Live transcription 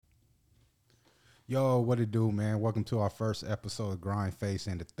Yo, what it do, man? Welcome to our first episode of Grind Face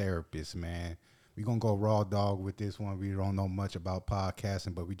and the Therapist, man. We gonna go raw dog with this one. We don't know much about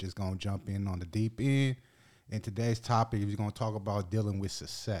podcasting, but we just gonna jump in on the deep end. And today's topic is gonna talk about dealing with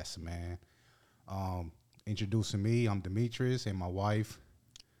success, man. Introducing me, I'm Demetrius, and my wife,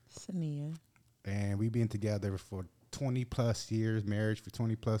 Sania. and we've been together for 20 plus years, marriage for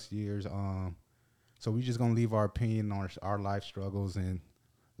 20 plus years. So we just gonna leave our opinion on our life struggles and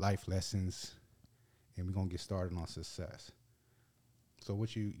life lessons, and we're gonna get started on success. So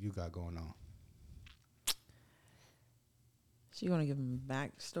what you got going on? So you want to give them a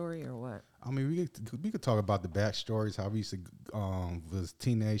backstory or what? I mean, we could talk about the backstories, how we used to was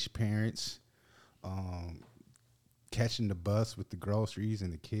teenage parents, catching the bus with the groceries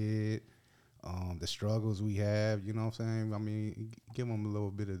and the kid, the struggles we have. You know what I'm saying? I mean, give them a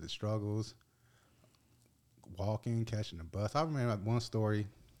little bit of the struggles, walking, catching the bus. I remember one story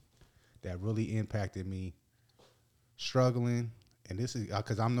that really impacted me, struggling. And this is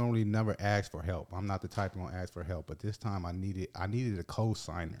because I'm normally never asked for help. I'm not the type to ask for help, but this time I needed a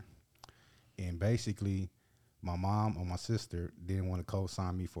co-signer. And basically, my mom or my sister didn't want to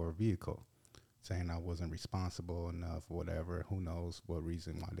co-sign me for a vehicle, saying I wasn't responsible enough, or whatever. Who knows what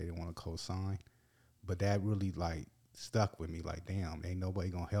reason why they didn't want to co-sign? But that really like stuck with me. Like, damn, ain't nobody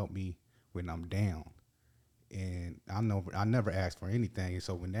gonna help me when I'm down. And I never asked for anything. And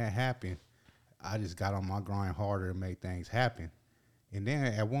so when that happened, I just got on my grind harder to make things happen. And then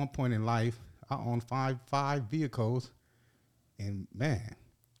at one point in life, I owned five vehicles, and man,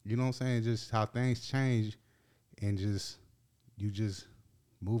 you know what I'm saying? Just how things change, and you just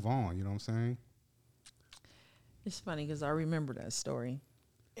move on. You know what I'm saying? It's funny because I remember that story.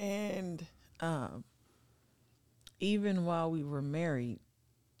 And even while we were married,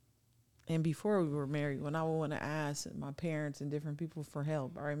 and before we were married, when I would want to ask my parents and different people for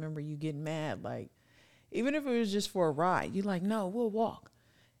help, I remember you getting mad, like, even if it was just for a ride, you're like, no, we'll walk.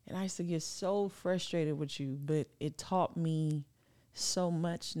 And I used to get so frustrated with you, but it taught me so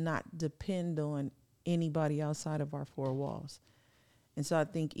much not depend on anybody outside of our four walls. And so I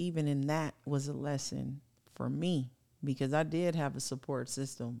think even in that was a lesson for me because I did have a support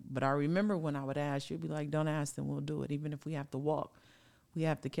system. But I remember when I would ask, you'd be like, don't ask them, we'll do it. Even if we have to walk, we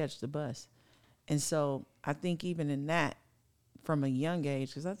have to catch the bus. And so I think even in that, from a young age,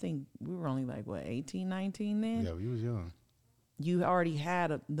 because I think we were only like, 18, 19 then? Yeah, we was young. You already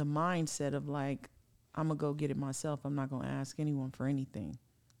had the mindset of like, I'm going to go get it myself. I'm not going to ask anyone for anything.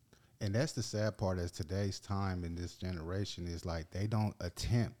 And that's the sad part is today's time in this generation is like they don't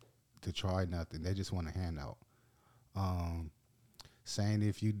attempt to try nothing. They just want a handout. Saying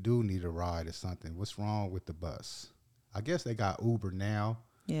if you do need a ride or something, what's wrong with the bus? I guess they got Uber now.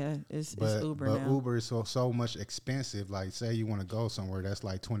 Yeah, it's Uber but now. Uber is so much expensive. Like, say you want to go somewhere that's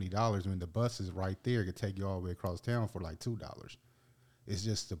like $20 when the bus is right there, it could take you all the way across town for like $2. It's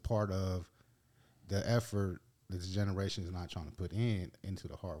just a part of the effort that this generation is not trying to put into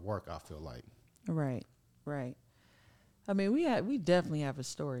the hard work. I feel like. Right. I mean, we definitely have a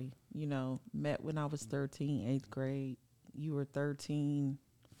story. You know, met when I was 13, 8th grade. You were 13,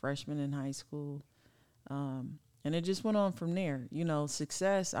 freshman in high school. And it just went on from there. You know,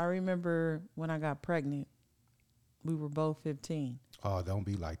 success. I remember when I got pregnant, we were both 15. Oh, don't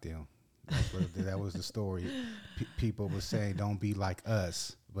be like them. That was the story. People were saying, don't be like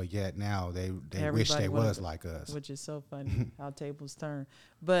us. But yet now they wish they was like us. Which is so funny how tables turn.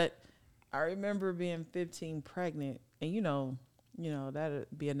 But I remember being 15 pregnant. And, you know, that'd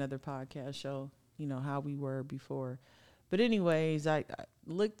be another podcast show, you know, how we were before. But anyways, I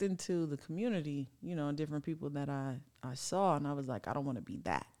looked into the community, you know, and different people that I saw, and I was like, I don't want to be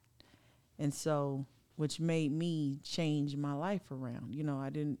that. And so, which made me change my life around. You know, I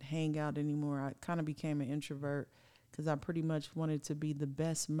didn't hang out anymore. I kind of became an introvert because I pretty much wanted to be the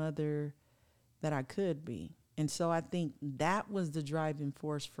best mother that I could be. And so I think that was the driving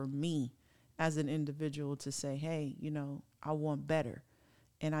force for me as an individual to say, hey, you know, I want better.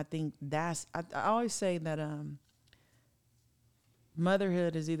 And I think I always say that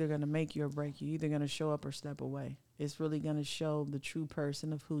motherhood is either going to make you or break you. You're either going to show up or step away. It's really going to show the true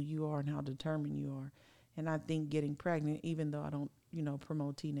person of who you are and how determined you are. And I think getting pregnant, even though I don't, you know,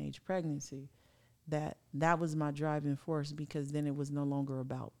 promote teenage pregnancy, that was my driving force because then it was no longer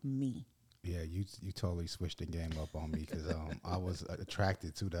about me. Yeah, you totally switched the game up on me because I was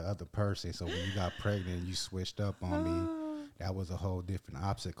attracted to the other person. So when you got pregnant and you switched up on me, that was a whole different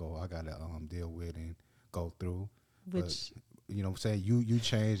obstacle I got to deal with and go through. Which you know, say you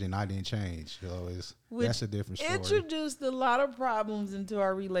changed and I didn't change. So that's a different story. Introduced a lot of problems into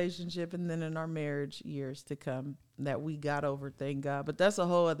our relationship and then in our marriage years to come that we got over, thank God. But that's a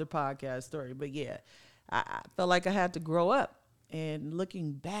whole other podcast story. But yeah, I felt like I had to grow up. And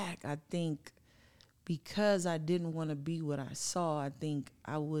looking back, I think because I didn't want to be what I saw, I think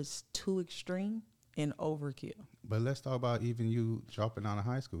I was too extreme and overkill. But let's talk about even you dropping out of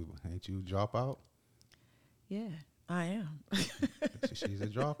high school. Ain't you drop out? Yeah, I am. She's a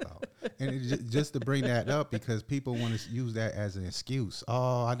dropout. And just to bring that up, because people want to use that as an excuse.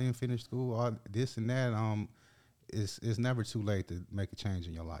 Oh, I didn't finish school, or this and that. It's never too late to make a change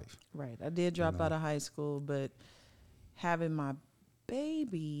in your life. Right. I did drop out of high school, but having my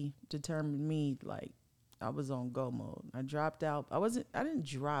baby determined me, like, I was on go mode. I dropped out. I didn't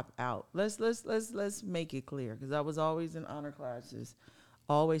drop out. Let's make it clear, because I was always in honor classes,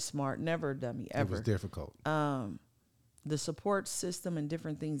 always smart, never a dummy, ever. It was difficult. The support system and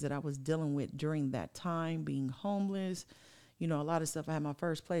different things that I was dealing with during that time, being homeless, you know, a lot of stuff. I had my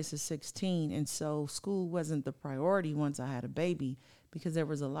first place at 16, and so school wasn't the priority once I had a baby, because there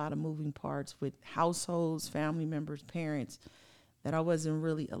was a lot of moving parts with households, family members, parents, that I wasn't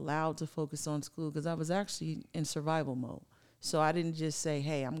really allowed to focus on school, because I was actually in survival mode. So I didn't just say,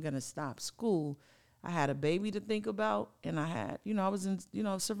 hey, I'm going to stop school. I had a baby to think about, and I had, I was in,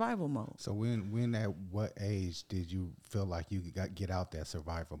 survival mode. So when at what age did you feel like you get out that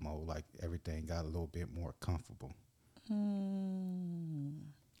survival mode, like everything got a little bit more comfortable?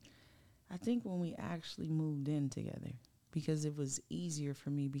 I think when we actually moved in together, because it was easier for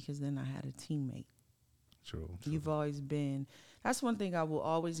me, because then I had a teammate. True. You've always been, that's one thing I will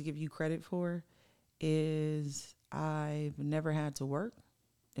always give you credit for, is I've never had to work.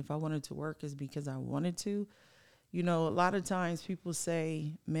 If I wanted to work, is because I wanted to. You know, a lot of times people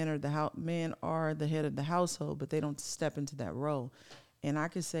say men are the head of the household, but they don't step into that role. And I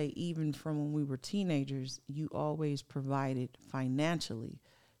could say, even from when we were teenagers, you always provided financially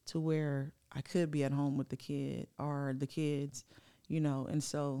to where I could be at home with the kid or the kids, and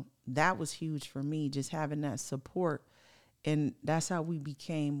so that was huge for me, just having that support. And that's how we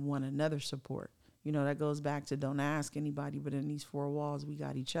became one another's support. That goes back to don't ask anybody, but in these four walls, we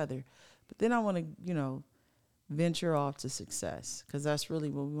got each other. But then I want to, venture off to success, because that's really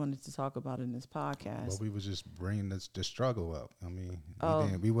what we wanted to talk about in this podcast. Well, we was just bringing the struggle up. I mean,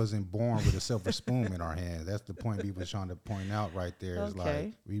 we wasn't born with a silver spoon in our hand. That's the point we was trying to point out right there. Is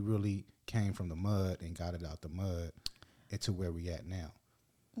like we really came from the mud and got it out the mud into where we at now.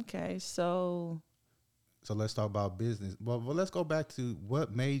 Okay, so let's talk about business. Well, let's go back to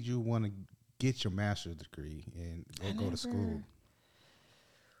what made you want to get your master's degree and go to school.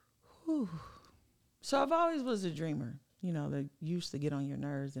 So I've always was a dreamer, that used to get on your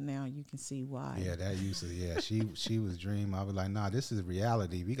nerves, and now you can see why. Yeah, that used to, she was dreaming. I was like, nah, this is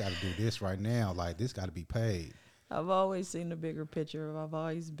reality. We got to do this right now. Like, this got to be paid. I've always seen the bigger picture. I've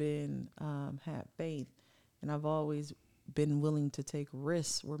always been, had faith, and I've always been willing to take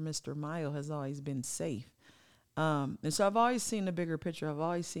risks where Mr. Mile has always been safe. And so I've always seen the bigger picture. I've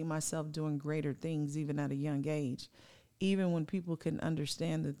always seen myself doing greater things, even at a young age. Even when people couldn't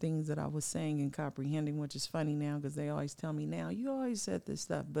understand the things that I was saying and comprehending, which is funny now, because they always tell me now, you always said this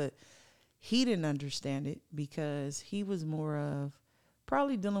stuff. But he didn't understand it, because he was more of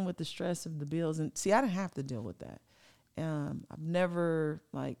probably dealing with the stress of the bills. And see, I didn't have to deal with that. I've never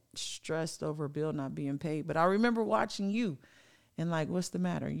stressed over a bill not being paid. But I remember watching you and what's the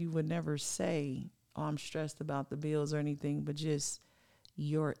matter? You would never say, oh, I'm stressed about the bills or anything, but just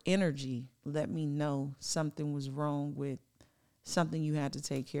your energy let me know something was wrong with something you had to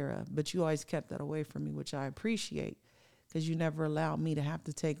take care of. But you always kept that away from me, which I appreciate, because you never allowed me to have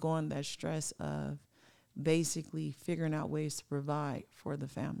to take on that stress of basically figuring out ways to provide for the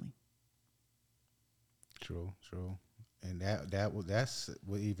family. True. And that's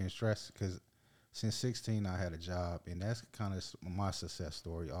what even stress, because since 16 I had a job, and that's kind of my success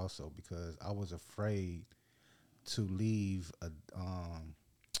story also, because I was afraid to leave a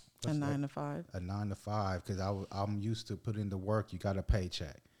 9 to 5. A 9 to 5, because I'm used to putting the work. You got a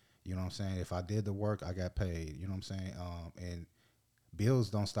paycheck. You know what I'm saying? If I did the work, I got paid. You know what I'm saying? And bills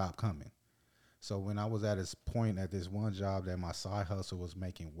don't stop coming. So when I was at this point at this one job that my side hustle was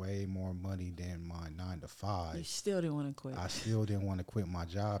making way more money than my 9 to 5. You still didn't want to quit. I still didn't want to quit my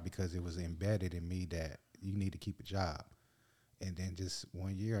job, because it was embedded in me that you need to keep a job. And then just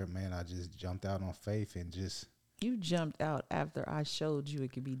one year, man, I just jumped out on faith and just. You jumped out after I showed you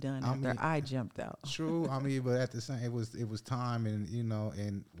it could be done. I jumped out. True. But at the same, it was time, and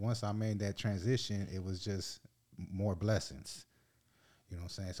and once I made that transition, it was just more blessings. You know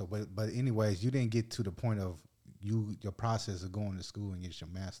what I'm saying? So, but anyways, you didn't get to the point of your process of going to school and get your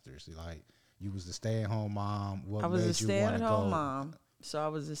master's? Like, you was the stay-at-home mom. I What was a made you want to stay-at-home go? mom. So I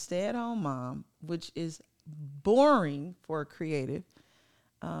was a stay-at-home mom, which is boring for a creative.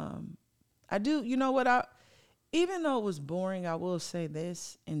 I do, you know what? Even though it was boring, I will say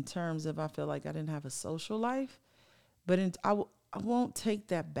this in terms of I feel like I didn't have a social life, but I won't take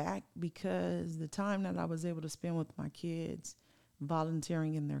that back because the time that I was able to spend with my kids,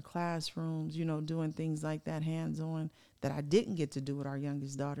 volunteering in their classrooms, doing things like that hands-on that I didn't get to do with our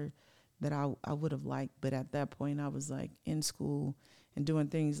youngest daughter that I would have liked. But at that point, I was like in school and doing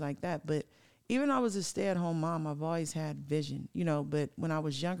things like that. But even though I was a stay-at-home mom, I've always had vision, but when I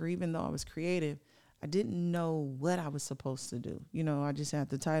was younger, even though I was creative, I didn't know what I was supposed to do. I just had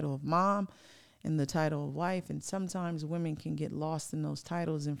the title of mom and the title of wife. And sometimes women can get lost in those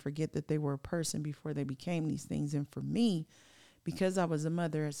titles and forget that they were a person before they became these things. And for me, because I was a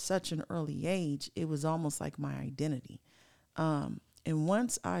mother at such an early age, it was almost like my identity. And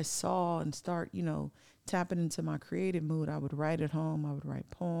once I saw and start, tapping into my creative mood, I would write at home. I would write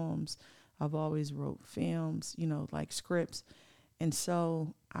poems. I've always wrote films, like scripts. And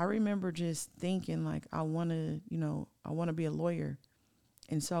so I remember just thinking like, I want to be a lawyer.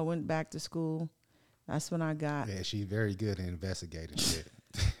 And so I went back to school. That's when I got Yeah, she's very good at investigating shit.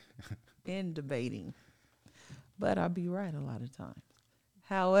 in debating, but I'll be right a lot of times.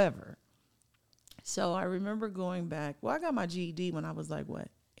 However, so I remember going back. Well, I got my GED when I was like,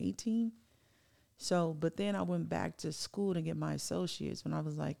 18? So, but then I went back to school to get my associates when I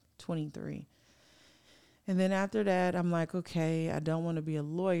was like 23. And then after that, I'm like, okay, I don't want to be a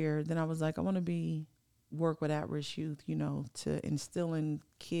lawyer. Then I was like, I want to work with at-risk youth, to instill in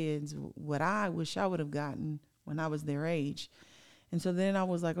kids what I wish I would have gotten when I was their age. And so then I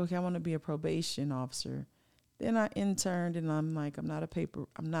was like, okay, I want to be a probation officer. Then I interned and I'm like, I'm not a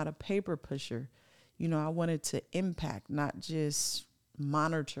paper pusher. I wanted to impact, not just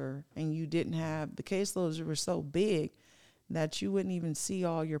monitor. And the caseloads were so big that you wouldn't even see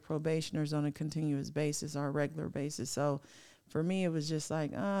all your probationers on a continuous basis or a regular basis. So for me, it was just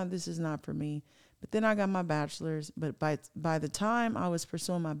like, this is not for me. But then I got my bachelor's. But by the time I was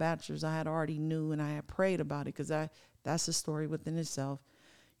pursuing my bachelor's, I had already knew and I had prayed about it because that's a story within itself,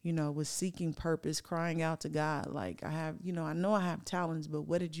 was seeking purpose, crying out to God. Like I know I have talents, but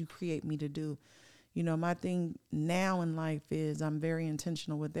what did you create me to do? My thing now in life is I'm very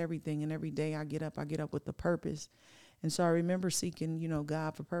intentional with everything. And every day I get up with a purpose. And so I remember seeking,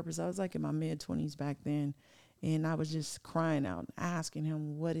 God for purpose. I was like in my mid-20s back then. And I was just crying out, asking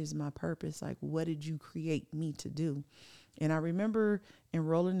him, what is my purpose? Like, what did you create me to do? And I remember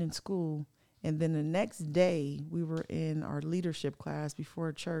enrolling in school. And then the next day we were in our leadership class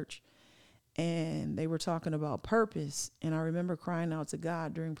before church. And they were talking about purpose. And I remember crying out to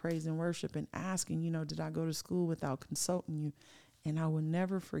God during praise and worship and asking, did I go to school without consulting you? And I will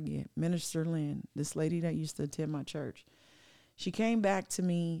never forget Minister Lynn, this lady that used to attend my church. She came back to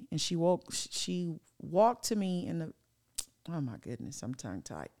me and she walked to me in the, oh my goodness, I'm tongue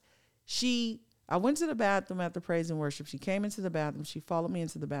tied. I went to the bathroom after praise and worship. She came into the bathroom. She followed me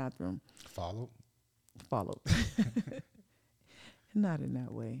into the bathroom. Followed. Not in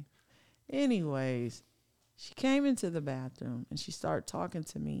that way. Anyways, she came into the bathroom and she started talking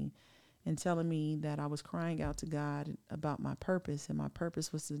to me and telling me that I was crying out to God about my purpose. And my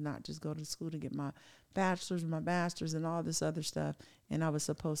purpose was to not just go to school to get my bachelor's, my master's, and all this other stuff. And I was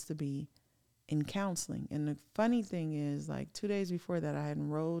supposed to be in counseling. And the funny thing is, like 2 days before that, I had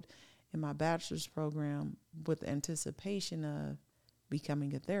enrolled in my bachelor's program with anticipation of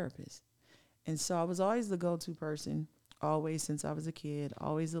becoming a therapist. And so I was always the go-to person, always since I was a kid,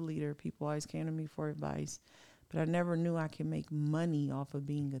 always a leader. People always came to me for advice. But I never knew I could make money off of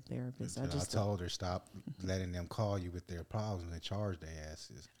being a therapist. I told her, stop letting them call you with their problems and charge their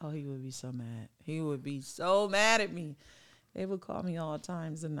asses. Oh, he would be so mad. He would be so mad at me. They would call me all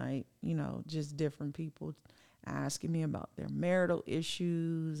times of night, just different people asking me about their marital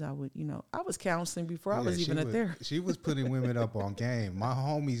issues. I was counseling before I was even a therapist. She was putting women up on game. My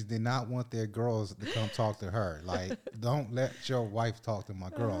homies did not want their girls to come talk to her. Like, don't let your wife talk to my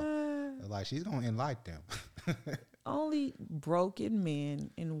girl. Like, she's going to enlighten them. Only broken men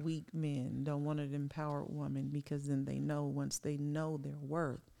and weak men don't want an empowered woman because then they know once they know their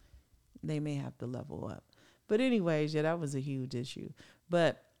worth, they may have to level up. But anyways, yeah, that was a huge issue.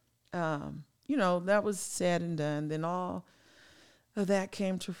 But, that was said and done. Then all of that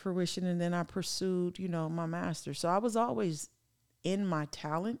came to fruition. And then I pursued, my master. So I was always in my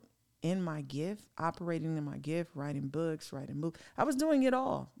talent, in my gift, operating in my gift, writing books, writing movies. I was doing it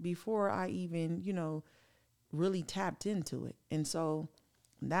all before I even, really tapped into it. And so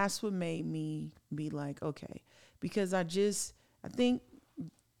That's what made me be like, okay, because I think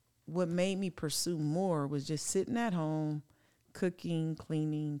what made me pursue more was just sitting at home, cooking,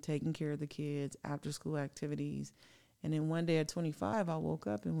 cleaning, taking care of the kids, after school activities. And then one day at 25, I woke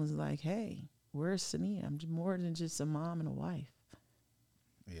up and was like, hey, where's Sania? I'm more than just a mom and a wife.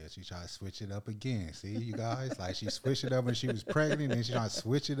 Yeah, she tried to switch it up again. See, you guys, like she switched it up when she was pregnant, and she tried to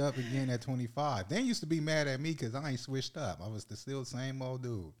switch it up again at 25. They used to be mad at me because I ain't switched up. I was still the same old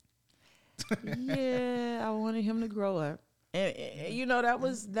dude. Yeah, I wanted him to grow up. And you know, that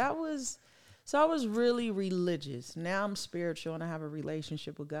was so I was really religious. Now I'm spiritual and I have a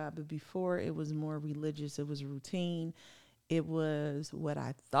relationship with God, but before it was more religious. It was routine. It was what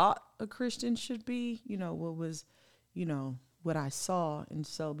I thought a Christian should be, what was, what I saw. And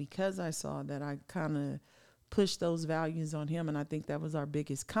so because I saw that, I kind of pushed those values on him, and I think that was our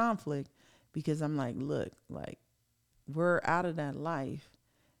biggest conflict, because I'm like, look, like, we're out of that life.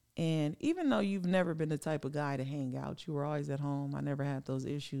 And even though you've never been the type of guy to hang out, you were always at home. I never had those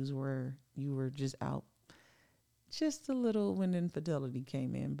issues where you were just out just a little when infidelity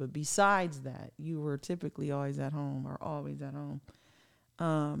came in. But besides that, you were typically always at home or always at home.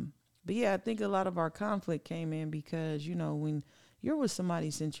 But yeah, I think a lot of our conflict came in because, when you're with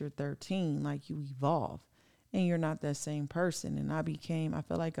somebody since you're 13, like, you evolve and you're not that same person. And I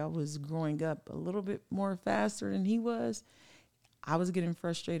felt like I was growing up a little bit more faster than he was. I was getting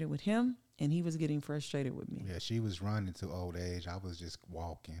frustrated with him, and he was getting frustrated with me. Yeah, she was running to old age. I was just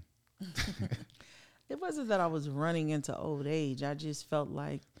walking. It wasn't that I was running into old age. I just felt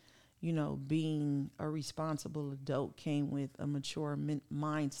like, being a responsible adult came with a mature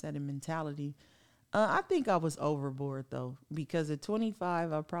mindset and mentality. I think I was overboard, though, because at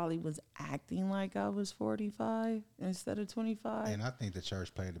 25, I probably was acting like I was 45 instead of 25. And I think the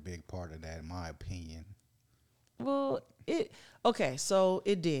church played a big part of that, in my opinion. Well, so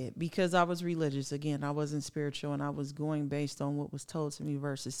it did, because I was religious. Again, I wasn't spiritual, and I was going based on what was told to me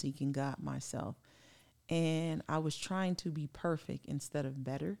versus seeking God myself. And I was trying to be perfect instead of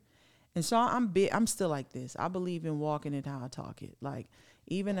better. And so I'm still like this. I believe in walking it how I talk it. Like,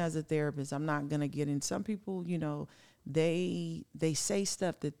 even as a therapist, I'm not going to get in. Some people, they say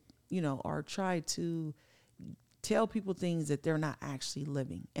stuff that, or try to tell people things that they're not actually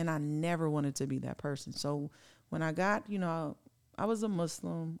living. And I never wanted to be that person. So when I got, I was a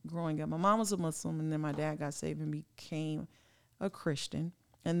Muslim growing up. My mom was a Muslim, and then my dad got saved and became a Christian.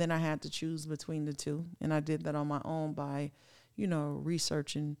 And then I had to choose between the two. And I did that on my own by,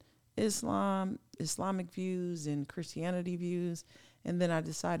 researching Islamic views and Christianity views. And then I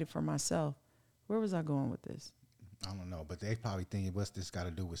decided for myself, where was I going with this? I don't know, but they probably thinking, what's this got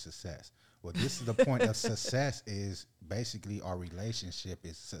to do with success? Well, this is the point of success, is basically our relationship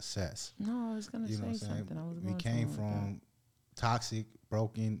is success. No, I was going to say something. We came from toxic,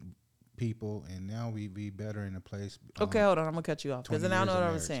 broken people, and now we be better in a place. Okay, hold on. I'm going to cut you off because now I know what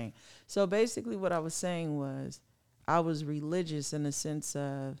I was saying. So basically what I was saying was I was religious in the sense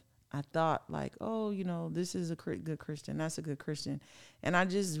of I thought like, oh, this is a good Christian. That's a good Christian. And I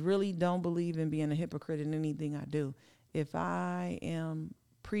just really don't believe in being a hypocrite in anything I do. If I am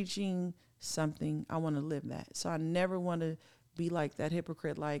preaching something, I want to live that. So I never want to be like that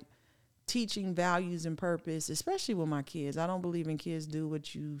hypocrite, like teaching values and purpose, especially with my kids. I don't believe in kids do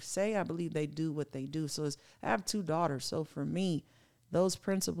what you say. I believe they do what they do. So I have 2 daughters. So for me, those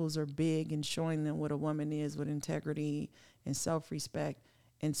principles are big in showing them what a woman is with integrity and self-respect.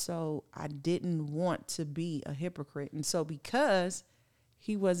 And so I didn't want to be a hypocrite. And so because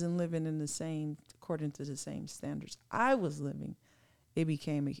he wasn't living according to the same standards I was living, it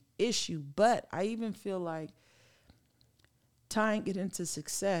became an issue. But I even feel like tying it into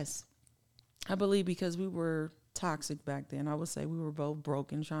success, I believe because we were toxic back then. I would say we were both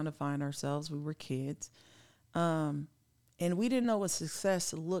broken, trying to find ourselves. We were kids. And we didn't know what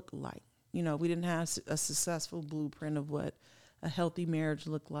success looked like. We didn't have a successful blueprint of what a healthy marriage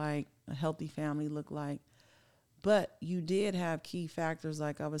looked like, a healthy family looked like. But you did have key factors,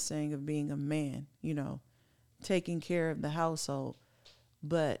 like I was saying, of being a man, taking care of the household.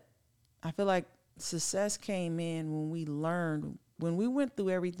 But I feel like success came in when we went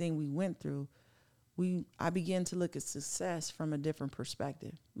through everything we went through, I began to look at success from a different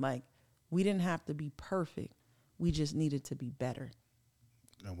perspective. Like, we didn't have to be perfect. We just needed to be better.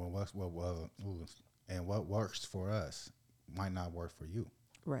 And what works for us might not work for you.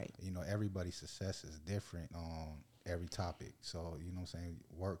 Right. Everybody's success is different on every topic. So,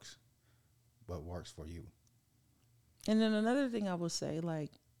 works, what works for you. And then another thing I will say,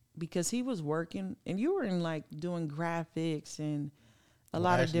 like, because he was working and you were in like doing graphics and a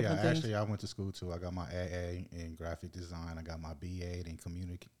lot of actually, different things. actually, I went to school too. I got my AA in graphic design. I got my BA in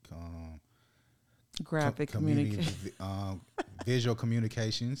Graphic community communication. visual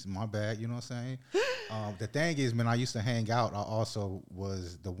communications. My bad. You know what I'm saying? The thing is, when I used to hang out, I also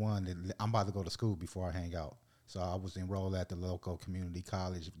was the one that I'm about to go to school before I hang out. So I was enrolled at the local community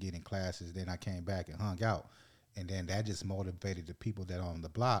college, getting classes. Then I came back and hung out, and then that just motivated the people that on the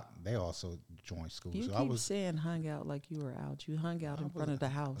block. They also joined school. You So keep saying hung out like you were out. You hung out I in was front of the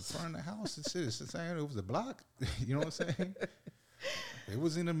in house. front of the house. It's saying it was a block. You know what I'm saying? It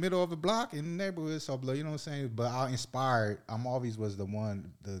was in the middle of a block in the neighborhood. So you know what I'm saying. But I inspired. I'm always was the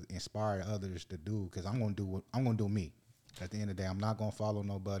one to inspire others to do, because I'm gonna do what I'm gonna do me. At the end of the day, I'm not gonna follow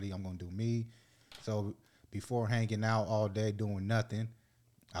nobody. I'm gonna do me. So before hanging out all day doing nothing,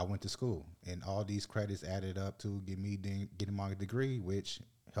 I went to school, and all these credits added up to getting my degree, which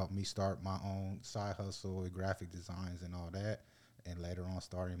helped me start my own side hustle with graphic designs and all that, and later on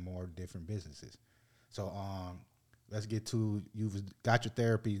starting more different businesses. So let's get to, you've got your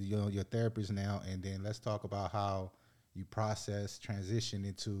therapy, your therapist now, and then let's talk about how you process transition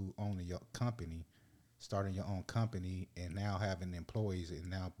into owning your company, starting your own company, and now having employees and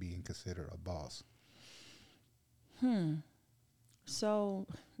now being considered a boss. So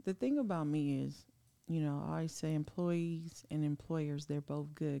the thing about me is, I always say employees and employers, they're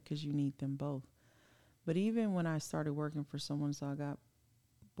both good because you need them both. But even when I started working for someone, so I got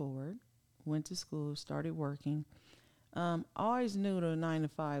bored, went to school, started working. I always knew the 9 to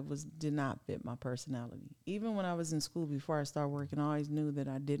 5 did not fit my personality. Even when I was in school before I started working, I always knew that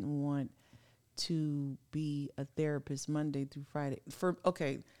I didn't want to be a therapist Monday through Friday.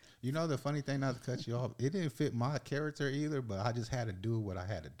 You know, the funny thing, not to cut you off, it didn't fit my character either, but I just had to do what I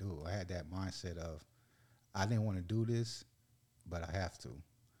had to do. I had that mindset of, I didn't want to do this, but I have to.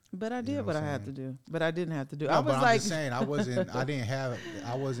 But I You did know what what I I'm had to saying? do. But I didn't have to do. No, I but was I'm like, just saying, I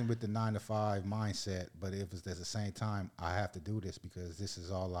wasn't with the 9 to 5 mindset, but it was at the same time, I have to do this because this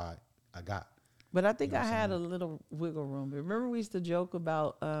is all I got. but I You think know I what I'm had a saying? little wiggle room. Remember we used to joke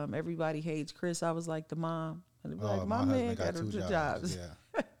about everybody hates Chris. I was like the mom. And they'd be like, Oh, my my man husband got got two two jobs. jobs.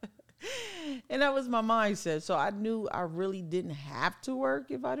 Yeah. And that was my mindset. So I knew I really didn't have to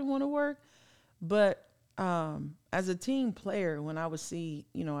work if I didn't want to work. But as a team player, when I would see,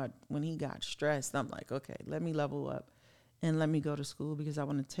 when he got stressed, I'm like, okay, let me level up and let me go to school because I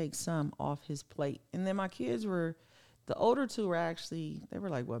want to take some off his plate. And then my kids the older two were actually, they were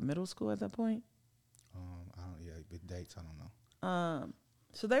like, what, middle school at that point? I don't, yeah, with dates, I don't know.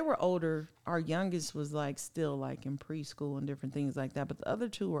 So they were older. Our youngest was like still like in preschool and different things like that. But the other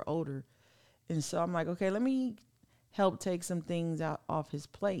two were older. And so I'm like, okay, let me help take some things out off his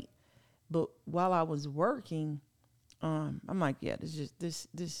plate. But while I was working, I'm like, yeah, this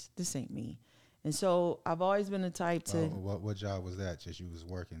ain't me. And so I've always been the type to What job was that? Just you was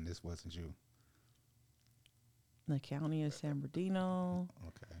working. This wasn't you. the county of San Bernardino,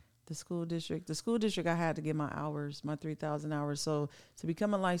 Okay. the school district. The school district, I had to get my hours, my 3,000 hours. So to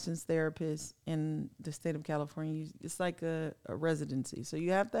become a licensed therapist in the state of California, it's like a residency. So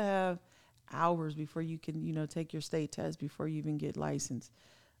you have to have hours before you can, take your state test before you even get licensed.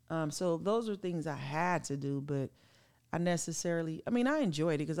 So those are things I had to do, but I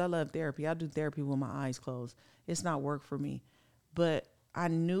enjoyed it because I love therapy. I do therapy with my eyes closed. It's not work for me. But I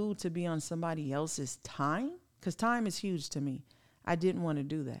knew to be on somebody else's time, because time is huge to me. I didn't want to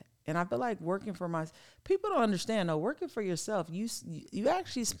do that. And I feel like working for people don't understand, though, working for yourself, you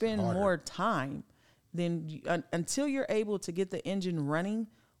actually spend more time until you're able to get the engine running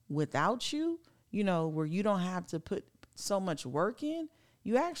without you, where you don't have to put so much work in.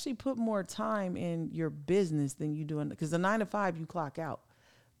 You actually put more time in your business than you do because the 9 to 5 you clock out,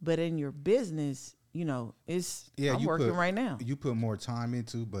 but in your business, I'm working right now. You put more time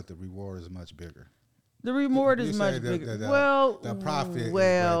into, but the reward is much bigger. The reward is much bigger. The profit is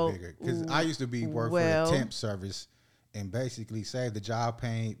way bigger. Because I used to work for a temp service, and basically say the job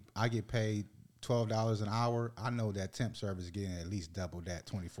I get paid $12 an hour. I know that temp service getting at least double that,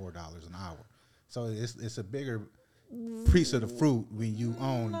 $24 an hour. So it's a bigger piece of the fruit when you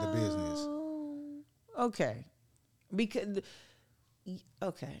own the business. Okay.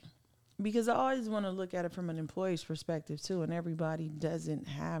 Because I always want to look at it from an employee's perspective too, and everybody doesn't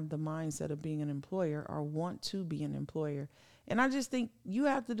have the mindset of being an employer or want to be an employer. And I just think you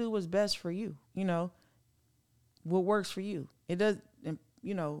have to do what's best for you, what works for you. It does,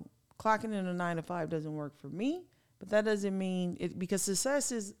 clocking in a 9 to 5 doesn't work for me, but that doesn't mean it, because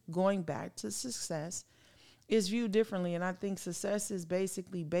success is going back to success is viewed differently. And I think success is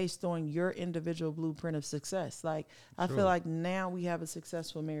basically based on your individual blueprint of success. Like, I feel like now we have a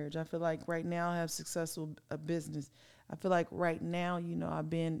successful marriage. I feel like right now I have successful business. I feel like right now, you know, I've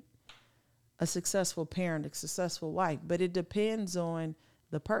been a successful parent, a successful wife, but it depends on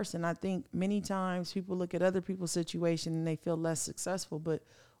the person. I think many times people look at other people's situation and they feel less successful, but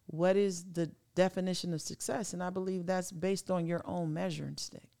what is the definition of success? And I believe that's based on your own measuring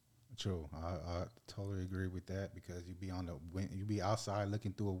stick. True. I totally agree with that, because you be outside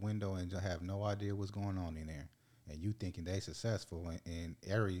looking through a window and just have no idea what's going on in there, and you thinking they successful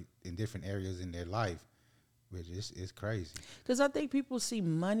in different areas in their life, which is crazy. Because I think people see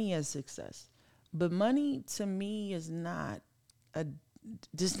money as success, but money to me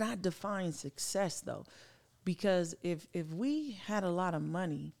does not define success though. Because if we had a lot of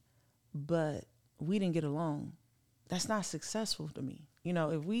money, but we didn't get along, that's not successful to me. You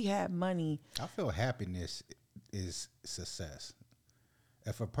know, if we had money, I feel happiness is success.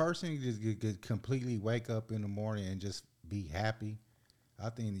 If a person just could completely wake up in the morning and just be happy,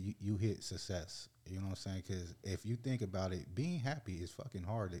 I think you hit success. You know what I'm saying? Because if you think about it, being happy is fucking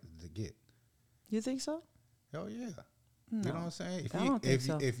hard to get. you think so? Hell yeah. No, You know what I'm saying? I don't think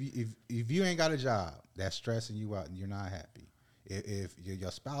so. If you ain't got a job that's stressing you out and you're not happy, if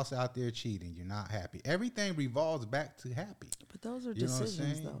your spouse out there cheating, you're not happy. Everything revolves back to happy. But those are You know what I'm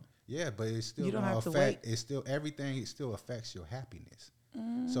decisions saying? though. Yeah, but it's still You don't gonna have to affect. wait. It's still everything. It still affects your happiness.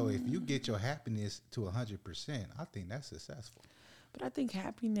 So if you get your happiness to 100%, I think that's successful. But I think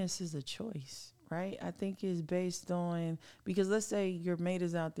happiness is a choice, right? I think it's based on, because let's say your mate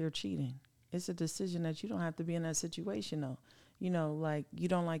is out there cheating. It's a decision that you don't have to be in that situation though. You know, like you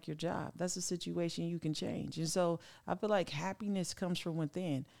don't like your job. That's a situation you can change. And so I feel like happiness comes from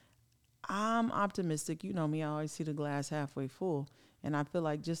within. I'm optimistic. You know me, I always see the glass halfway full. And I feel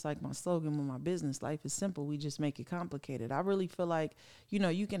like, just like my slogan with my business, life is simple. We just make it complicated. I really feel like, you know,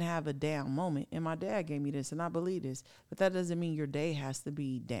 you can have a down moment. And my dad gave me this, and I believe this. But that doesn't mean your day has to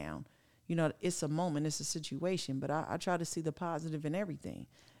be down. You know, it's a moment, it's a situation. But I try to see the positive in everything,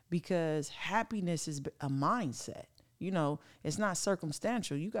 because happiness is a mindset. You know, it's not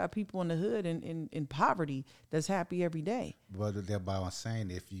circumstantial. You got people in the hood and in poverty that's happy every day. But thereby I'm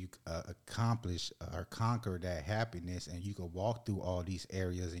saying, if you accomplish or conquer that happiness, and you can walk through all these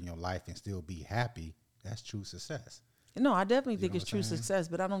areas in your life and still be happy, that's true success. No, I definitely You think know it's what true I'm saying? success,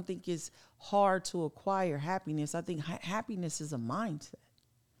 but I don't think it's hard to acquire happiness. I think happiness is a mindset.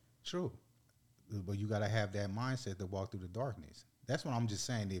 True. But you got to have that mindset to walk through the darkness. That's what I'm just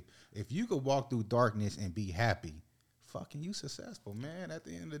saying. If you could walk through darkness and be happy, fucking you successful, man, at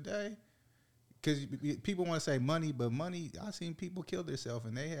the end of the day. Because people want to say money, but money, I've seen people kill themselves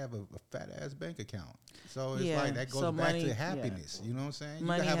and they have a fat-ass bank account. So it's Yeah, like that goes so back money, to happiness. yeah. You know what I'm saying?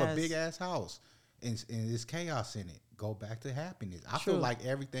 Money you can have has- a big-ass house and there's chaos in it. Go back to happiness. I True. feel like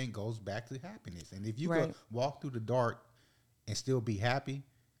everything goes back to happiness. And if you Right. could walk through the dark and still be happy,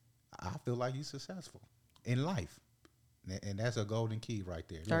 I feel like you're successful in life. And that's a golden key right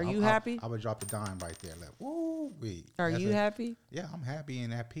there. Are Look, you happy? I would drop a dime right there. Like, woo wee. Are you happy? Yeah, I'm happy in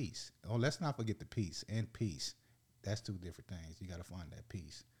that peace. Oh, let's not forget the peace and peace. That's two different things. You got to find that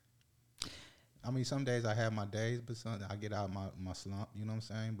peace. I mean, some days I have my days, but some I get out of my slump. You know what I'm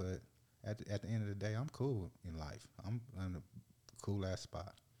saying? But at the end of the day, I'm cool in life. I'm in a cool ass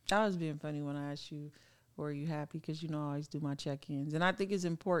spot. I was being funny when I asked you, "Were you happy?" Because you know I always do my check-ins, and I think it's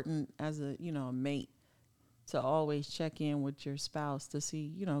important as a a mate to always check in with your spouse to see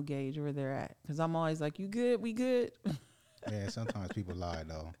gauge where they're at. Because I'm always like, "You good? We good?" Yeah, sometimes people lie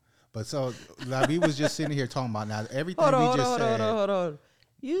though. But so like we was just sitting here talking about now everything hold we just said. hold on.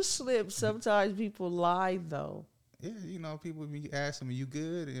 You slip. Sometimes people lie though. Yeah, people be asking me, "You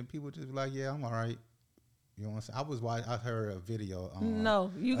good?" and people just be like, "Yeah, I'm all right." You know what I'm saying? I heard a video.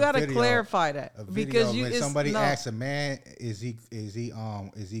 No, you a got to video- clarify that a video because when somebody no. asks a man, "Is he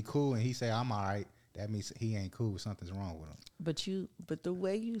cool?" and he say, "I'm all right." That means he ain't cool. Something's wrong with him. But the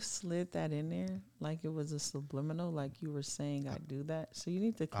way you slid that in there, like it was a subliminal, like you were saying, I do that. So you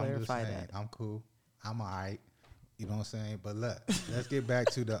need to I'm just clarify saying, that. I'm cool. I'm all right. You know what I'm saying? But look, let's get back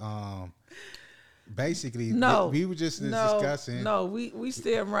to the basically, No, we were just discussing. No, we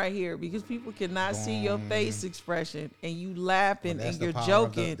stand right here because people cannot see your face expression and you laughing Well, that's and the you're power of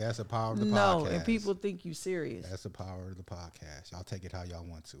joking. that's the power of the no, podcast. and people think you serious. That's the power of the podcast. Y'all take it how y'all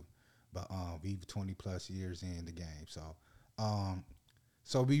want to. But we've 20 plus years in the game.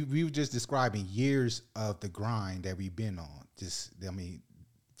 So we were just describing years of the grind that we've been on.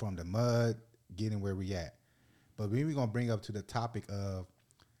 From the mud, getting where we at. But we're going to bring up to the topic of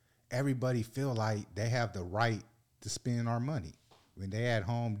everybody feel like they have the right to spend our money when they at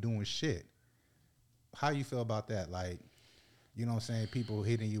home doing shit. How you feel about that? Like, you know what I'm saying? People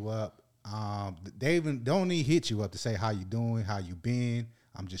hitting you up. They even don't even hit you up to say how you doing, how you been.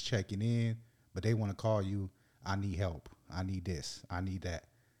 I'm just checking in, but they want to call you I need help. I need this. I need that.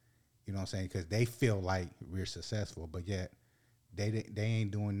 You know what I'm saying? Because they feel like we're successful, but yet they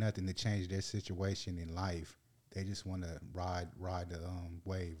ain't doing nothing to change their situation in life. They just want to ride the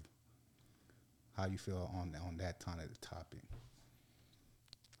wave. How you feel on that kind of topic?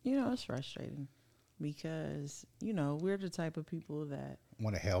 You know, it's frustrating because, you know, we're the type of people that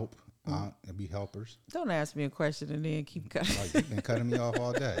Want to help and be helpers. don't ask me a question and then keep cutting. Like, you've been cutting me off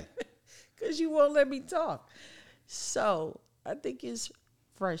all day. Because you won't let me talk. So I think it's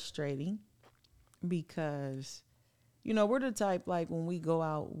frustrating because, you know, we're the type, like, when we go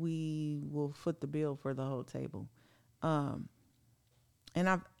out, we will foot the bill for the whole table. And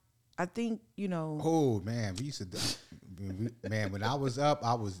I think, you know. Oh man, we used to man, when I was up,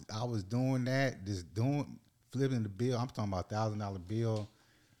 I was doing that, just flipping the bill. I'm talking about $1,000 bill,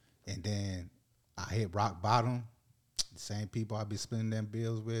 and then I hit rock bottom. The same people I be spending them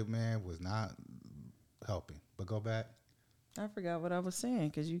bills with, man, was not helping. But go back. I forgot what I was saying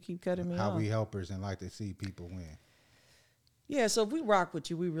because you keep cutting me How off. we helpers and like to see people win. Yeah, so if we rock with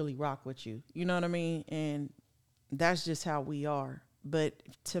you, we really rock with you. You know what I mean? And that's just how we are. But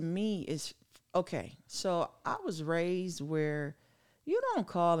to me, it's okay. So I was raised where you don't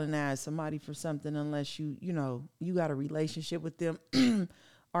call and ask somebody for something unless you know, you got a relationship with them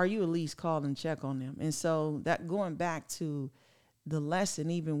or you at least call and check on them. And so that going back to the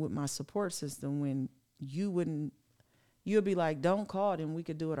lesson, even with my support system, when you'll be like, don't call them, we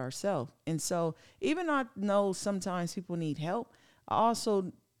could do it ourselves. And so even though I know sometimes people need help, I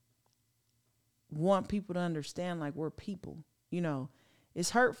also want people to understand, like, we're people. You know,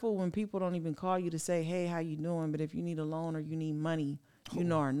 it's hurtful when people don't even call you to say, hey, how you doing? But if you need a loan or you need money, you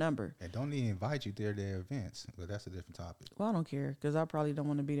know our number. And don't even invite you to their events, but that's a different topic. Well, I don't care because I probably don't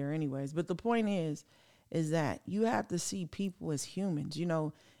want to be there anyways. But the point is that you have to see people as humans, you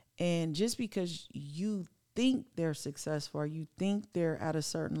know, and just because you think they're successful or you think they're at a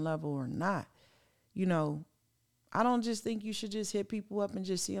certain level or not, you know, I don't just think you should just hit people up and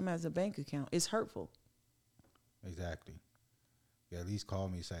just see them as a bank account. It's hurtful. Exactly. Yeah, at least call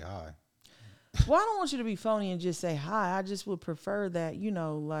me and say hi. Well, I don't want you to be phony and just say hi. I just would prefer that, you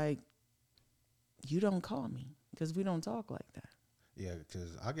know, like, you don't call me because we don't talk like that. Yeah,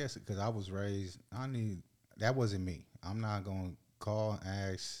 because I was raised, that wasn't me. I'm not going to call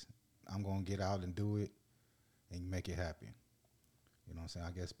and ask. I'm going to get out and do it and make it happen. You know what I'm saying?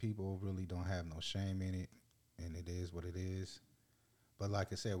 I guess people really don't have no shame in it, and it is what it is. But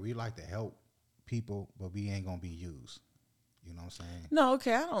like I said, we like to help people, but we ain't going to be used. You know what I'm saying? No,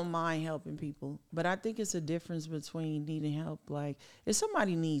 okay, I don't mind helping people, but I think it's a difference between needing help. Like, if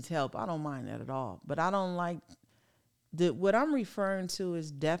somebody needs help, I don't mind that at all. But I don't like what I'm referring to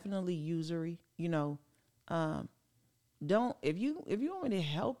is definitely usury. You know, if you want me to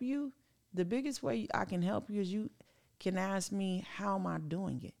help you, the biggest way I can help you is you can ask me, how am I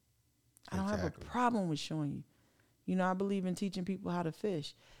doing it? I don't have a problem with showing you. You know, I believe in teaching people how to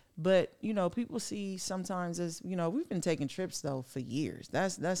fish. But, you know, people see sometimes as, you know, we've been taking trips, though, for years.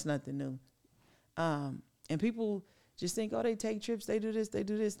 That's nothing new. And people just think, oh, they take trips, they do this,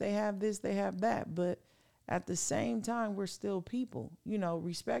 they have this, they have that. But at the same time, we're still people. You know,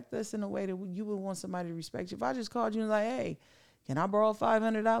 respect us in a way that you would want somebody to respect you. If I just called you and like, hey, can I borrow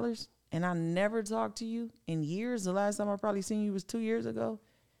 $500? And I never talked to you in years. The last time I probably seen you was 2 years ago.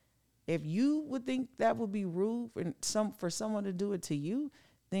 If you would think that would be rude for someone to do it to you,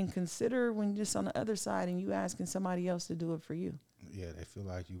 then consider when you're just on the other side and you asking somebody else to do it for you. Yeah, they feel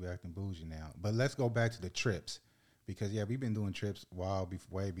like you acting bougie now. But let's go back to the trips. Because, yeah, we've been doing trips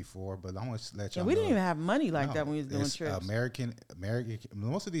way before. But I want to let y'all know. We didn't even have money like that when we was doing trips. American,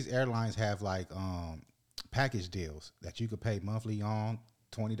 most of these airlines have, like, package deals that you could pay monthly on,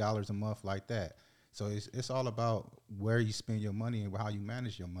 $20 a month, like that. So it's all about where you spend your money and how you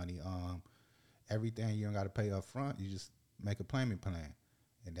manage your money. Everything you don't got to pay up front. You just make a payment plan.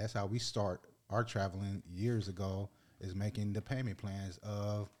 And that's how we start our traveling years ago, is making the payment plans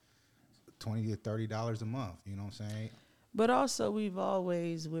of $20 to $30 a month. You know what I'm saying? But also, we've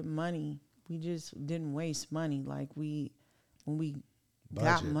always, with money, we just didn't waste money. Like, when we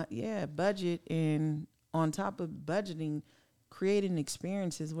got budget, and on top of budgeting, creating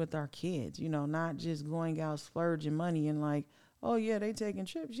experiences with our kids, you know, not just going out splurging money and like, oh yeah, they taking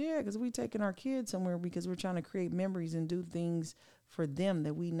trips. Yeah, because we taking our kids somewhere because we're trying to create memories and do things for them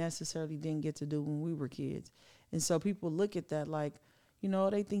that we necessarily didn't get to do when we were kids. And so people look at that like, you know,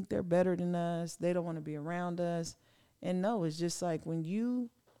 they think they're better than us. They don't want to be around us. And no, it's just like when you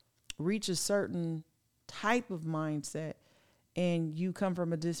reach a certain type of mindset and you come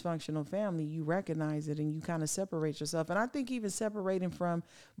from a dysfunctional family, you recognize it and you kind of separate yourself. And I think even separating from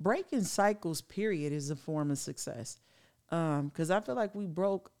breaking cycles, period, is a form of success. Because I feel like we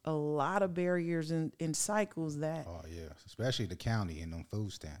broke a lot of barriers in cycles that. Oh yeah, especially the county and them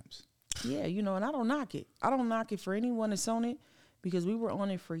food stamps. Yeah, and I don't knock it. I don't knock it for anyone that's on it because we were on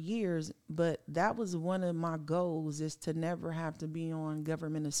it for years. But that was one of my goals, is to never have to be on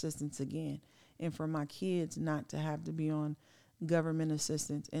government assistance again. And for my kids not to have to be on government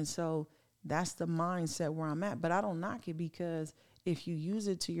assistance. And so that's the mindset where I'm at. But I don't knock it, because if you use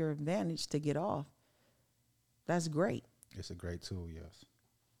it to your advantage to get off, that's great. It's a great tool, yes.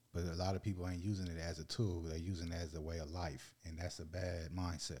 But a lot of people ain't using it as a tool. They're using it as a way of life. And that's a bad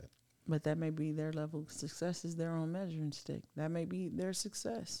mindset. But that may be their level of success, is their own measuring stick. That may be their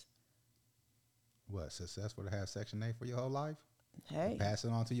success. What, successful to have Section 8 for your whole life? Hey. Pass it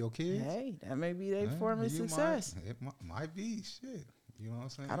on to your kids? Hey, that may be their form of success. It might be, shit. You know what I'm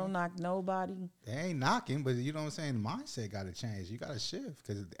saying? I don't knock nobody. They ain't knocking, but you know what I'm saying? The mindset got to change. You got to shift,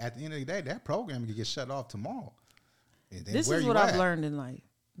 because at the end of the day, that program could get shut off tomorrow. This is what I've learned in life.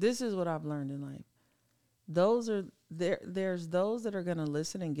 This is what I've learned in life. There's those that are going to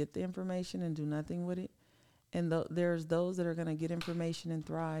listen and get the information and do nothing with it. And there's those that are going to get information and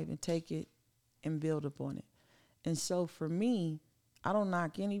thrive and take it and build upon it. And so for me, I don't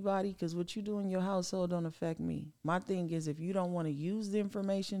knock anybody, because what you do in your household don't affect me. My thing is, if you don't want to use the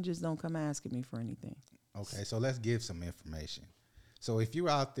information, just don't come asking me for anything. Okay, so let's give some information. So if you're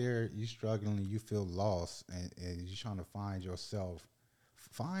out there, you struggling, and you feel lost, and you're trying to find yourself,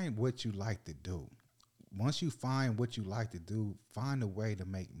 find what you like to do. Once you find what you like to do, find a way to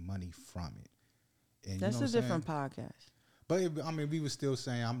make money from it. And that's a different podcast. But I mean, we were still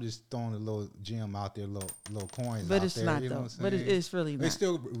saying, I'm just throwing a little gem out there, little coins but out it's there. Not, though. But it's really not. It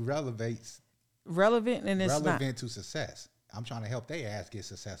still relevant, and it's relevant to success. I'm trying to help their ass get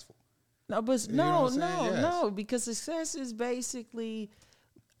successful. No, but no, because success is based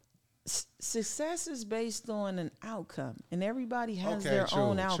on an outcome, and everybody has their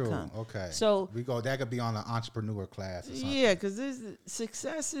own outcome. Okay, so that could be on an entrepreneur class or something. Yeah, because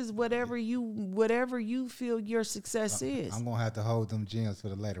success is whatever you feel your success is. I'm gonna have to hold them gems for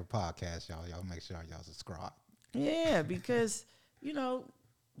the later podcast, y'all. Y'all make sure y'all subscribe. Yeah, because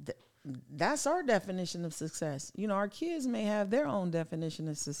that's our definition of success. Our kids may have their own definition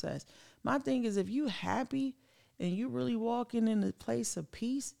of success. My thing is, if you happy and you really walking in a place of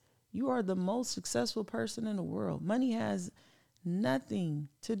peace, you are the most successful person in the world. Money has nothing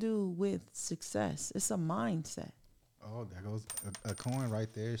to do with success. It's a mindset. Oh, there goes a coin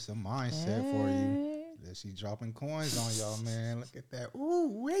right there. Some mindset for you. She dropping coins on y'all, man. Look at that.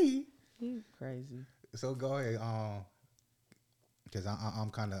 Ooh, wee. You crazy. So go ahead. Because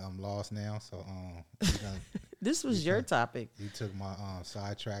I'm lost now. So this was your topic. You took my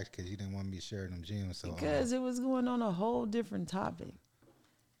sidetrack because you didn't want me to share them gems. So because it was going on a whole different topic.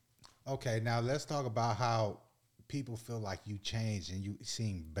 Okay, now let's talk about how people feel like you changed and you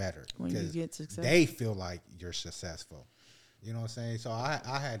seem better when you get successful. They feel like you're successful. You know what I'm saying? So I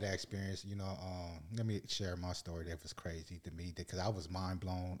had that experience. Let me share my story. That was crazy to me because I was mind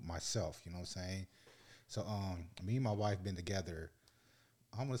blown myself. You know what I'm saying? So me and my wife been together,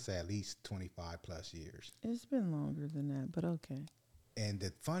 I'm gonna say at least 25 plus years. It's been longer than that, but okay. And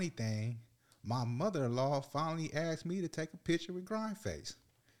the funny thing, my mother-in-law finally asked me to take a picture with Grindface.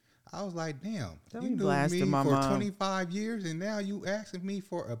 I was like, damn, you knew me for 25 years and now you asking me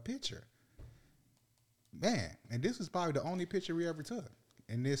for a picture. Man, and this was probably the only picture we ever took.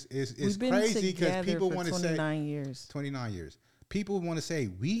 And this is crazy because people want to say 29 years. 29 years. People want to say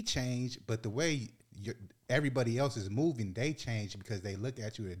we changed, but the way everybody else is moving, they change because they look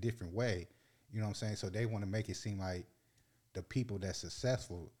at you in a different way. You know what I'm saying? So they want to make it seem like the people that's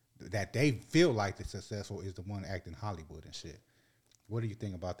successful, that they feel like they're successful, is the one acting Hollywood and shit. What do you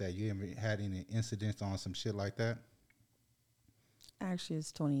think about that? You ever had any incidents on some shit like that? Actually,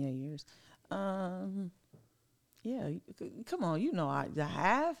 it's 28 years. Yeah, come on, I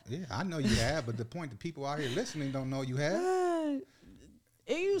have. Yeah, I know you have, but the point, the people out here listening don't know you have.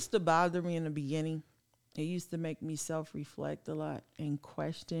 It used to bother me in the beginning. It used to make me self-reflect a lot and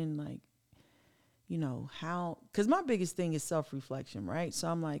question, like, how, because my biggest thing is self-reflection, right? So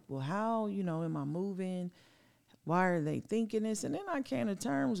I'm like, well, how, am I moving? Why are they thinking this? And then I came to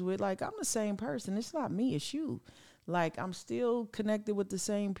terms with, like, I'm the same person. It's not me, it's you. Like, I'm still connected with the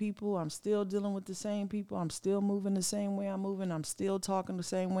same people. I'm still dealing with the same people. I'm still moving the same way I'm moving. I'm still talking the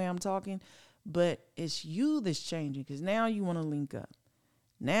same way I'm talking. But it's you that's changing because now you want to link up.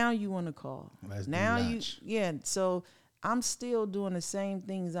 Now you want to call. Let's now do lunch. So I'm still doing the same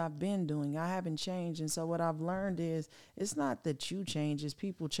things I've been doing. I haven't changed. And so what I've learned is it's not that you change, it's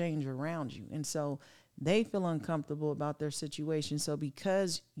people change around you. And so they feel uncomfortable about their situation. So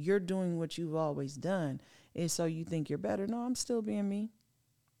because you're doing what you've always done, is so you think you're better. No, I'm still being me,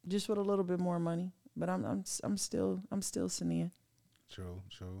 just with a little bit more money. But I'm still Sania. True.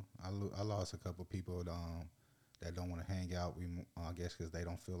 I lost a couple people that don't want to hang out. I guess because they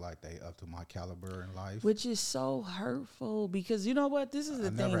don't feel like they up to my caliber in life. Which is so hurtful because you know what? This is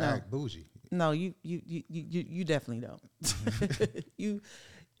the thing. Never act bougie. No, you definitely don't.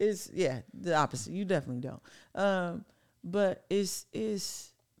 It's the opposite. You definitely don't.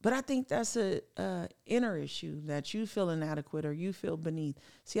 But I think that's a inner issue that you feel inadequate or you feel beneath.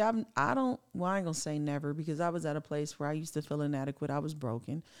 See, I ain't gonna say never because I was at a place where I used to feel inadequate. I was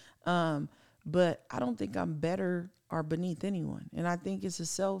broken. But I don't think I'm better or beneath anyone. And I think it's a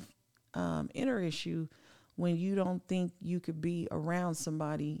self inner issue when you don't think you could be around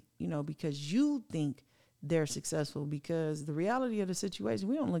somebody, because you think they're successful. Because the reality of the situation,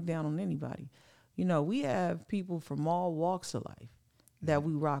 we don't look down on anybody. We have people from all walks of life that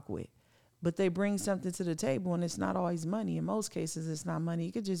we rock with. But they bring something to the table, and it's not always money. In most cases, it's not money.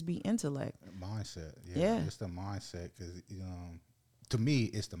 It could just be intellect. Mindset. Yeah. It's the mindset because, to me,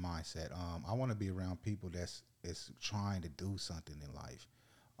 it's the mindset. I want to be around people that's trying to do something in life.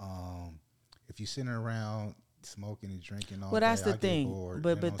 If you're sitting around smoking and drinking all day, that's the I thing. get bored,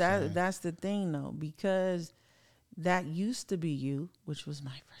 but that's the thing though, because that used to be you, which was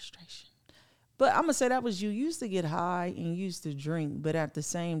my frustration. But I'm gonna say that was you. You used to get high and used to drink, but at the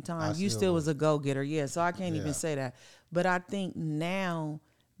same time, you still was a go-getter. Yeah, so I can't even say that. But I think now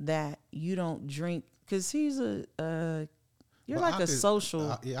that you don't drink, because he's you're like a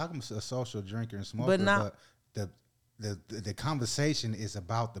social. I'm a social drinker and smoker, but the conversation is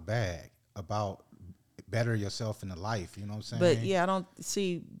about the bag, about better yourself in the life. You know what I'm saying? But yeah, I don't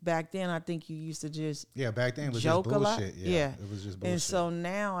see back then. I think you used to just back then it was joke just bullshit. A lot. Yeah, it was just bullshit. And so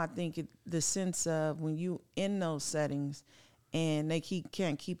now I think the sense of when you in those settings and they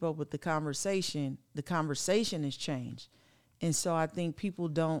can't keep up with the conversation has changed. And so I think people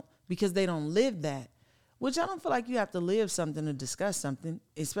don't, because they don't live that, which I don't feel like you have to live something to discuss something,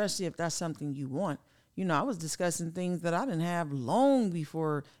 especially if that's something you want. I was discussing things that I didn't have long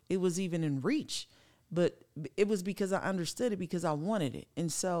before it was even in reach. But it was because I understood it, because I wanted it. And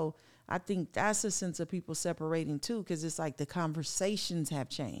so I think that's a sense of people separating too, because it's like the conversations have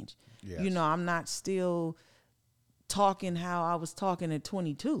changed. Yes. I'm not still talking how I was talking at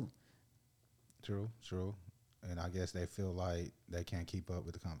 22. True. And I guess they feel like they can't keep up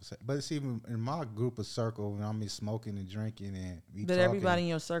with the conversation. But it's even in my group of circle when I'm smoking and drinking and we But talking, everybody in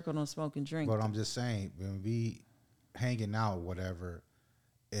your circle don't smoke and drink. But I'm just saying, when we hanging out or whatever,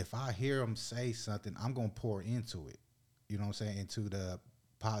 if I hear them say something, I'm going to pour into it. You know what I'm saying? Into the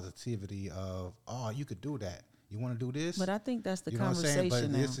positivity of, oh, you could do that. You want to do this? But I think that's the conversation. But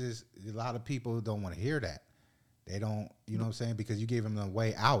now. this is, a lot of people don't want to hear that. They don't, you know what I'm saying? Because you gave them the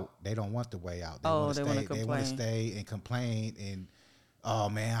way out. They don't want the way out. They want to stay. They want to stay and complain and, oh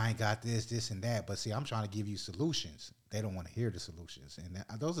man, I ain't got this and that. But see, I'm trying to give you solutions. They don't want to hear the solutions. And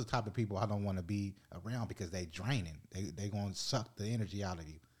those are the type of people I don't want to be around because they draining. They going to suck the energy out of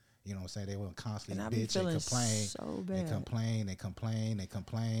you. You know what I'm saying? They want to constantly bitch and complain so and complain and complain and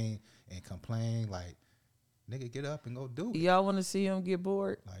complain and complain. Like, nigga, get up and go do it. Y'all want to see him get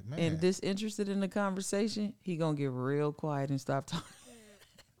bored like, and disinterested in the conversation? He going to get real quiet and stop talking.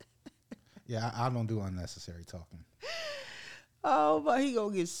 Yeah, I don't do unnecessary talking. Oh, but he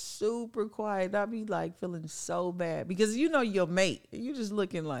gonna get super quiet. I be like feeling so bad because your mate. You just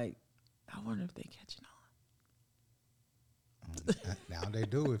looking like, I wonder if they catching on. Now they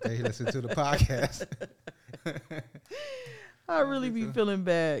do if they listen to the podcast. I really be feeling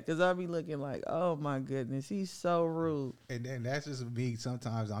bad because I be looking like, oh my goodness, he's so rude. And then that's just me.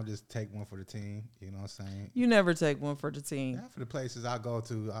 Sometimes I'll just take one for the team. You know what I'm saying? You never take one for the team. Yeah, for the places I go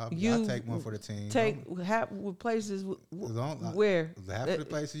to, I'll take one for the team. Places where half of the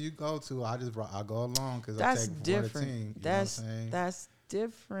places you go to, I go along because I take one for the team. That's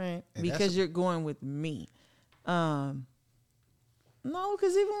different and because you're going with me. No,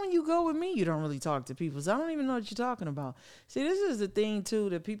 because even when you go with me, you don't really talk to people. So I don't even know what you're talking about. See, this is the thing,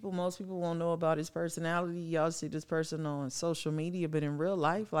 too, that most people won't know about his personality. Y'all see this person on social media, but in real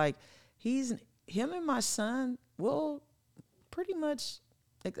life, like, him and my son, well, pretty much,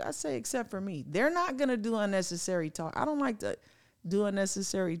 like I say, except for me, they're not going to do unnecessary talk. I don't like to do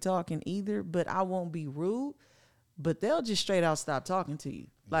unnecessary talking either, but I won't be rude. But they'll just straight out stop talking to you.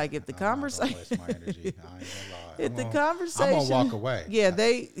 Like if the I'm not gonna conversation, waste my energy. I ain't gonna lie. if the I'm conversation, gonna walk away. Yeah,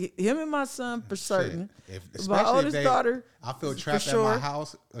 him and my son for certain. If, My especially oldest if daughter, I feel for trapped at sure. my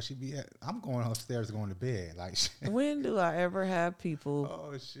house, or I'm going upstairs, going to bed. Like, When do I ever have people?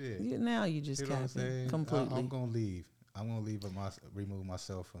 oh shit! Now you just You know what I'm capping saying? completely. I'm gonna leave. I'm gonna leave remove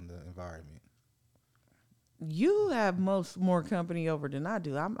myself from the environment. You have more company over than I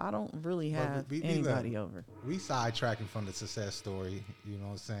do. I don't really have anybody over. We sidetracking from the success story. You know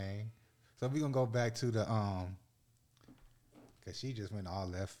what I'm saying? So we're gonna go back to the because she just went all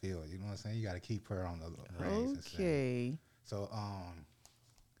left field. You know what I'm saying? You got to keep her on the reins. Okay. So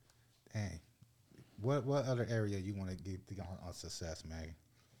dang, what other area you want to get on success, Maggie?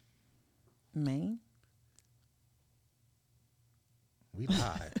 Maine. We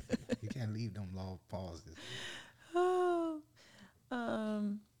live. You can't leave them long pauses. Oh,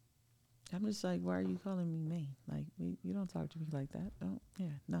 I'm just like, why are you calling me Maine? Like, you don't talk to me like that. Don't. Yeah,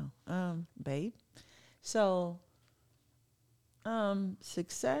 no. Babe. So,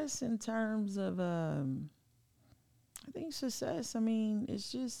 success in terms of, I think success. I mean,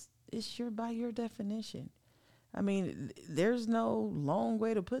 it's by your definition. I mean, there's no long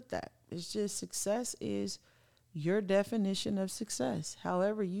way to put that. It's just success is your definition of success,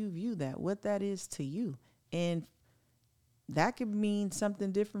 however you view that, what that is to you. And that could mean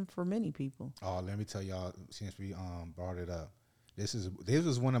something different for many people. Oh, let me tell y'all, since we brought it up, this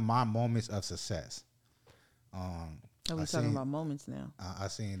was one of my moments of success. Are we talking about moments now? I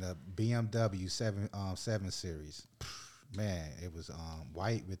seen the BMW 7 Series. Man, it was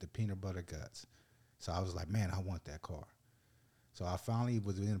white with the peanut butter guts. So I was like, man, I want that car. So I finally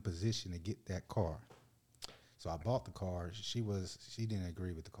was in a position to get that car. So I bought the car. She didn't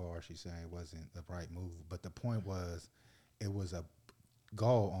agree with the car. She said it wasn't the right move. But the point was, it was a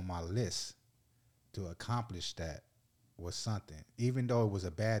goal on my list to accomplish that was something. Even though it was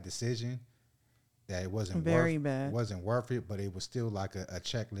a bad decision, that it wasn't wasn't worth it, but it was still like a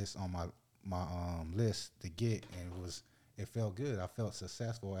checklist on my list to get, and it felt good. I felt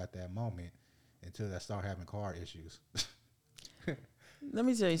successful at that moment until I started having car issues. Let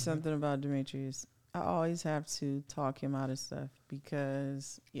me tell you something about Demetrius. I always have to talk him out of stuff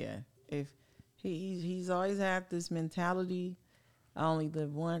because, if he's always had this mentality, I only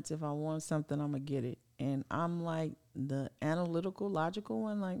live once. If I want something, I'm going to get it. And I'm like the analytical, logical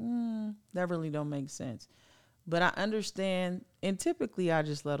one, like, that really don't make sense. But I understand, and typically I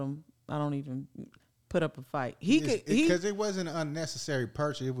just let him, I don't even put up a fight. Because it wasn't an unnecessary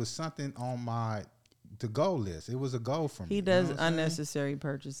purchase. It was something on my to-go list. It was a goal for me. He does unnecessary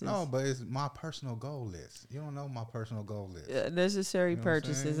purchases. No, but it's my personal goal list. You don't know my personal goal list. Necessary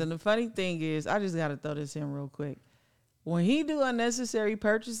purchases. And the funny thing is, I just got to throw this in real quick. When he do unnecessary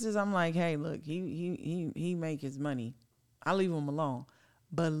purchases, I'm like, hey, look, he make his money. I leave him alone.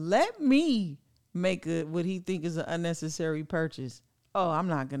 But let me make what he think is an unnecessary purchase. Oh, I'm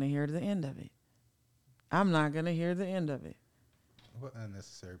not going to hear the end of it. I'm not going to hear the end of it. What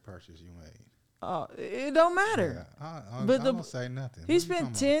unnecessary purchase you made? Oh, it don't matter. Yeah, I don't say nothing. He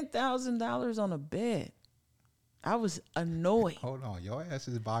spent $10,000 on a bed. I was annoyed. Hold on. Your ass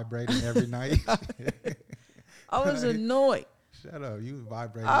is vibrating every night. I was annoyed. Shut up. You was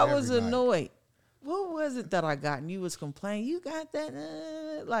vibrating I was every annoyed. Night. What was it that I got? And you was complaining. You got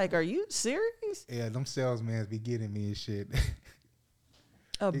that? Like, are you serious? Yeah, them salesmen be getting me and shit.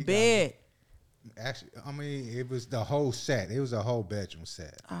 A bed. Actually, I mean, it was the whole set. It was a whole bedroom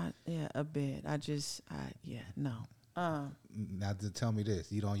set. A bed. No. Now, to tell me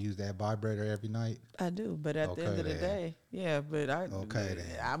this, you don't use that vibrator every night? I do, but at the end of the day, but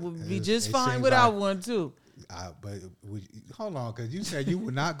I would be just fine without one too. Hold on, because you said you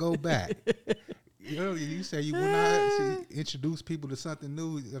would not go back. You said you would not introduce people to something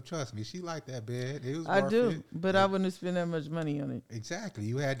new. Trust me, she liked that bed. It was I worth do, it. but I wouldn't spend that much money on it. Exactly.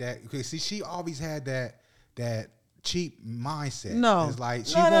 You had that. Because see, she always had that cheap mindset. No. It's like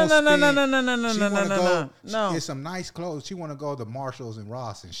she no. It's some nice clothes. She want to go to Marshalls and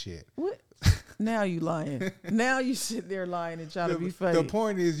Ross and shit. What? Now you lying. Now you sit there lying and try to be funny. The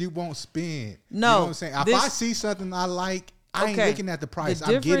point is you won't spend. No. You know what I'm saying? If I see something I like, I ain't looking at the price.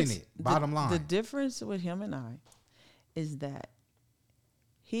 I'm getting it. Bottom line. The difference with him and I is that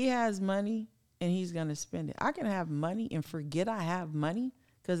he has money and he's going to spend it. I can have money and forget I have money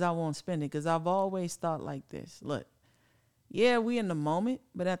because I won't spend it, because I've always thought like this. Look, yeah, we in the moment,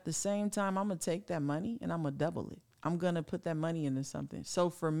 but at the same time, I'm going to take that money and I'm going to double it. I'm going to put that money into something. So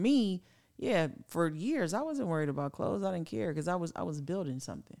for me, for years, I wasn't worried about clothes. I didn't care because I was building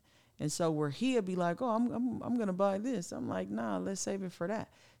something. And so where he'll be like, oh, I'm gonna buy this. I'm like, nah, let's save it for that.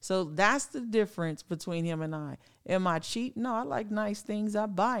 So that's the difference between him and I. Am I cheap? No, I like nice things. I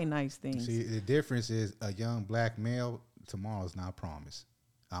buy nice things. See, the difference is a young black male, tomorrow's not promised.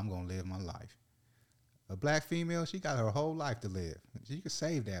 I'm going to live my life. A black female, she got her whole life to live. She can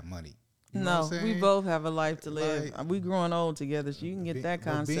save that money. You know what I'm We saying? both have a life to live. Like, we growing old together, so you can get that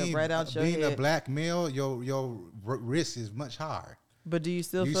but concept right out your being head. a black male, your risk is much higher. But do you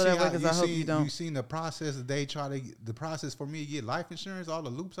still You feel see that way? how- Because I hope you You don't. seen the process that they try to, the process for me to get life insurance, all the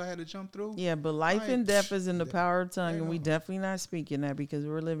loops I had to jump through? Yeah, but life Like, and death is in the they- power of tongue, they and we don't- definitely not speaking that because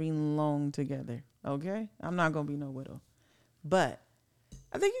we're living long together. Okay, I'm not gonna be no widow, but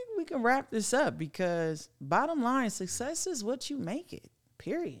I think we can wrap this up because bottom line, success is what you make it.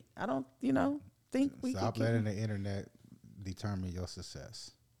 Period. I don't, think we Stop can. letting the internet determine your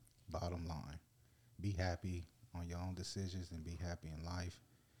success. Bottom line, be happy on your own decisions and be happy in life,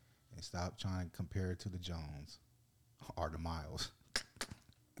 and stop trying to compare it to the Jones or the Miles.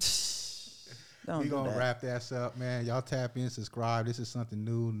 Don't We do gonna that. wrap this up, man. Y'all tap in, subscribe. This is something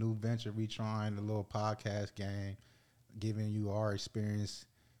new venture we trying, a little podcast game, giving you our experience.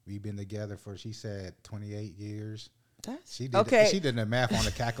 We've been together for, she said, 28 years. That's She did okay. she did the math on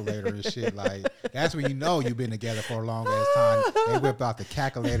the calculator and shit. Like, that's when you know you've been together for a long ass time. They whip out the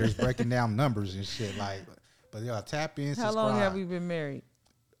calculators, breaking down numbers and shit. Like, but y'all tap in, How subscribe. long have we been married?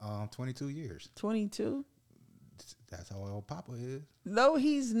 22 years. 22. That's how old Papa is. No,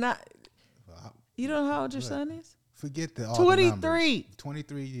 he's not. Well, You don't know how old your Good. son is? forget the all 23. The numbers.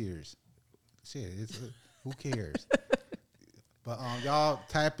 23 years. Shit, who cares? But y'all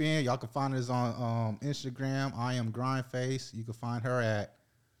tap in. Y'all can find us on Instagram. I am Grindface. You can find her at.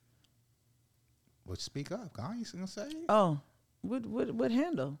 Well, speak up. I ain't gonna say. Oh, what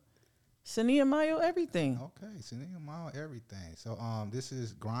handle? Sania Mayo, everything. Okay, sending them all everything. So this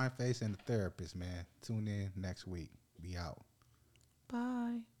is Grindface and the Therapist, man. Tune in next week. Be out.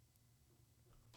 Bye.